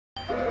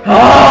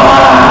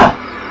Ah!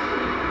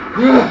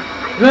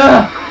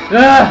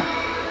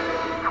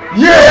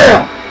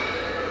 Yeah!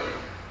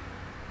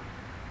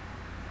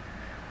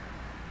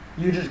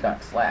 You just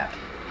got slapped.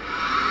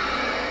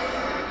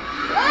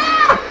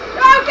 Ah!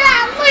 Oh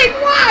God, Link,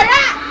 what?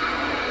 Ah!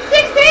 6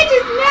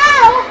 ages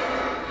now!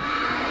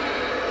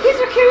 He's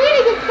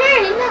creating a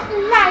pain, not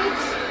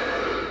light.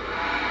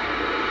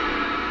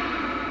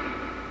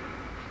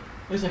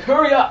 He's like,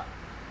 hurry up!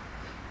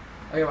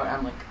 Okay, right,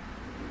 I'm like,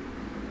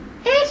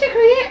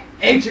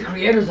 ancient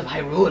creators of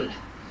Hyrule.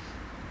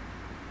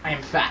 I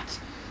am fat.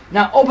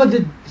 Now open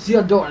the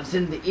sealed door and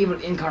send the evil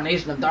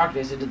incarnation of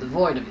darkness into the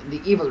void of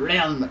the evil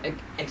realm!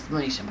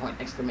 Exclamation point,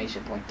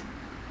 exclamation point.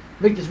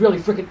 Make this really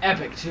freaking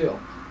epic, too.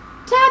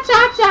 Tap,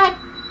 tap, tap.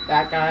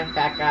 Fat guy,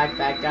 fat guy,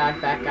 fat guy,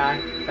 fat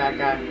guy, fat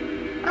guy.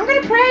 I'm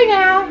gonna pray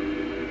now.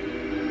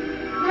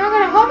 Now I'm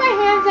gonna hold my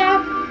hands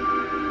up.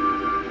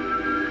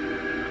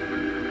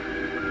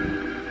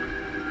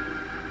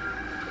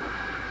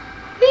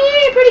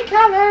 Hey, pretty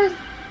colors.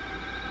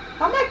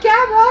 Oh my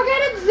God, we're all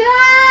gonna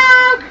die.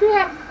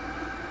 Crap.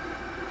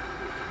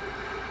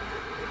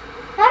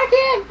 Not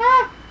again.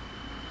 Ah.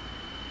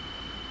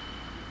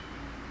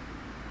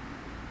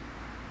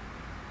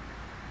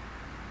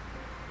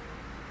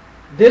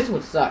 This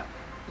would suck.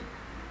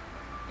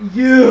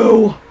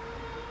 You!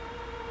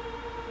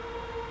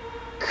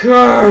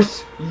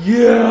 Curse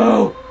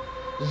you!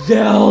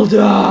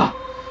 Zelda!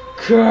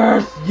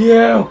 Curse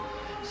you!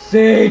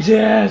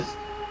 Sages!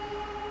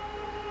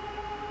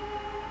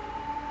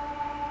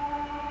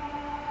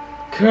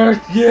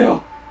 Curse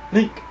you!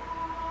 Link!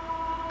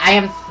 I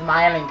am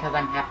smiling because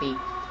I'm happy.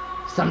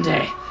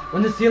 Someday,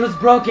 when the seal is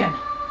broken,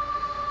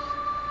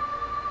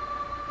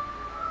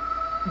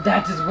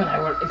 that is when I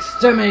will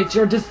exterminate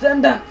your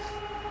descendants!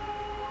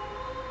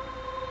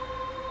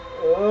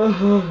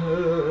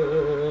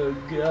 Oh,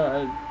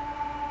 God.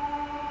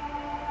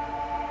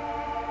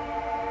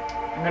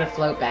 I'm gonna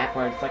float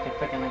backwards like a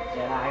freaking like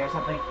Jedi or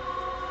something.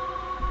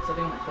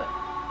 Something on my foot.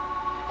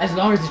 As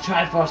long as the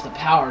Triforce of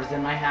Power is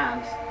in my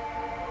hands.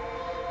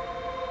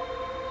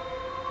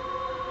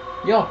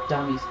 Yo,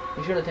 dummies.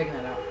 You should have taken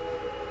that out.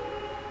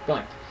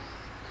 Going.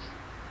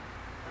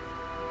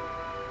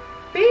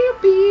 Pew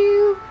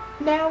pew.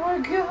 Now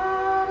we're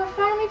gonna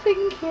finally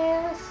freaking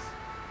kiss.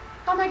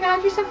 Oh my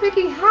God, you're so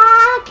freaking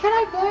hot. Can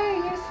I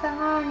play your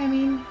song? I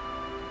mean,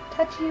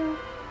 touch you.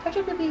 Touch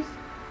your boobies.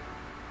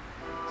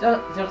 So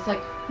it's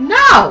like,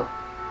 no!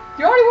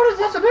 You already wanted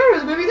to touch the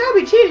boobies, baby. That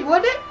would be cheating,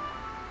 wouldn't it?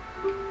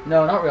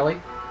 no, not really.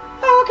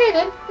 Oh, okay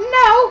then.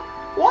 No!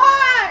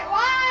 Why?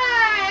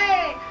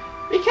 Why?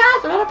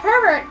 Because I'm not a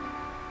pervert.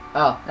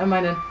 Oh, never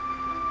mind then.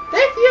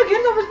 Thank you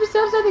again for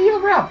yourself in the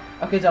evil realm.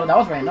 Okay, so that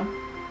was random.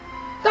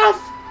 Thus,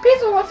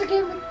 peace will once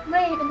again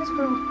reign in this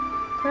world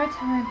for a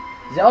time.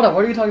 Zelda,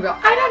 what are you talking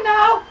about? I don't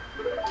know.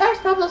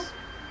 Text bubbles.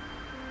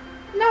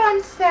 No,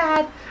 I'm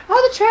sad.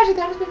 All the tragedy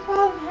that has been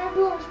following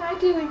Hyrule was my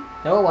doing.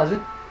 No, it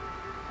wasn't.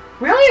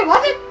 Really? It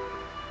wasn't?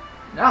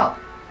 No.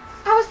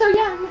 I was so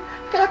young.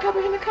 I cannot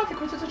comprehend the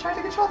consequences of trying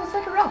to control the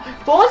second realm.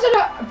 Bullshit,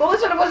 it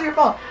wasn't your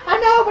fault. I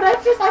know, but I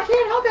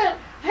can't help it.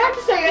 I have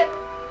to say it.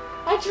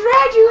 I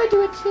dragged you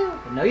into it too.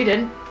 No, you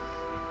didn't.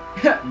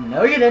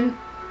 No, you didn't.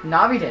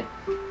 Navi did.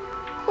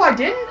 Oh, I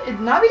didn't?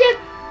 Navi did?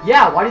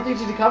 Yeah, why do you think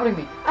she's accompanying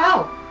me?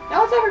 Oh,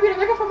 now it's time for me to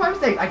make up for my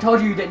mistake. I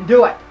told you you didn't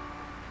do it.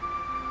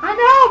 I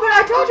know, but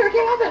I told you I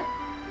can't help it.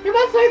 You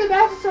must lay the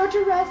master sword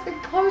to rest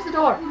and close the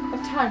door of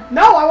time.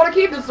 No, I want to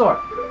keep the sword.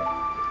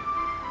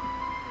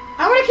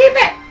 I want to keep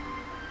it.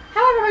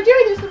 However, by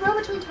doing this, the road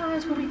between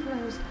times will be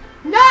closed.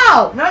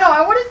 No,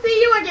 I want to see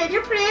you again.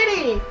 You're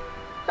pretty.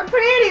 You're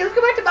pretty. Let's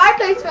go back to my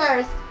place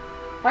first.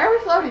 Why are we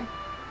floating?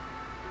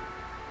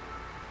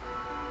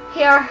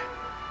 Here,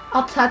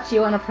 I'll touch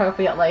you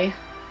inappropriately.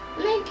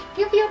 Link,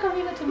 give the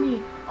Ocarina to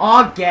me.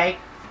 Okay.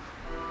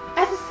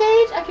 As a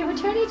sage, I can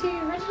return you to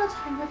your original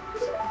time with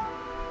it.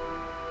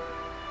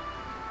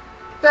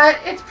 But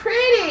it's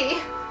pretty.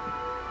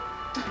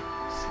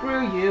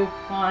 Screw you.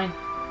 Fine.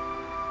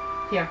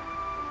 Here.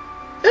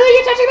 Ooh,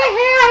 you're touching my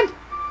hand!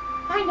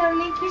 I know,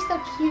 Link, you're so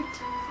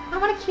cute. I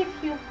want to kiss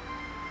you.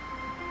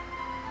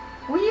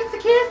 We used to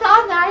kiss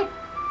all night.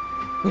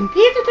 When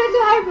peace returns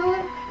to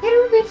Hyrule, it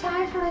will be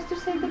time for us to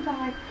say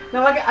goodbye.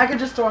 No, I could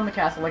just storm the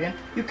castle again.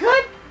 You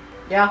could?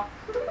 Yeah.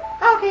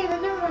 Okay,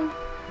 then never mind.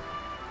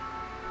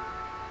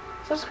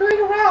 So screwing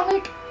around,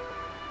 Link.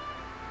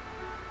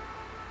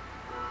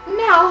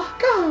 Now,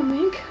 go home,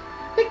 Link.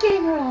 The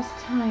game rules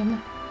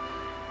time.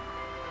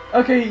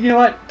 Okay, you know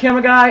what,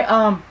 camera guy,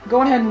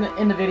 go ahead and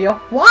end the video.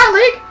 Why,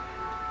 Link?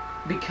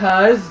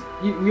 Because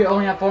you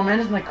only have 4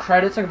 minutes and the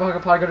credits are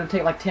probably going to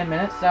take like 10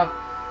 minutes, so.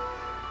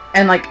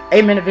 And like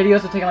 8-minute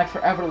videos are taking like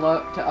forever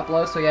to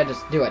upload, so yeah,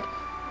 just do it.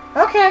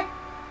 Okay.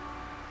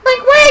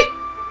 Link, wait!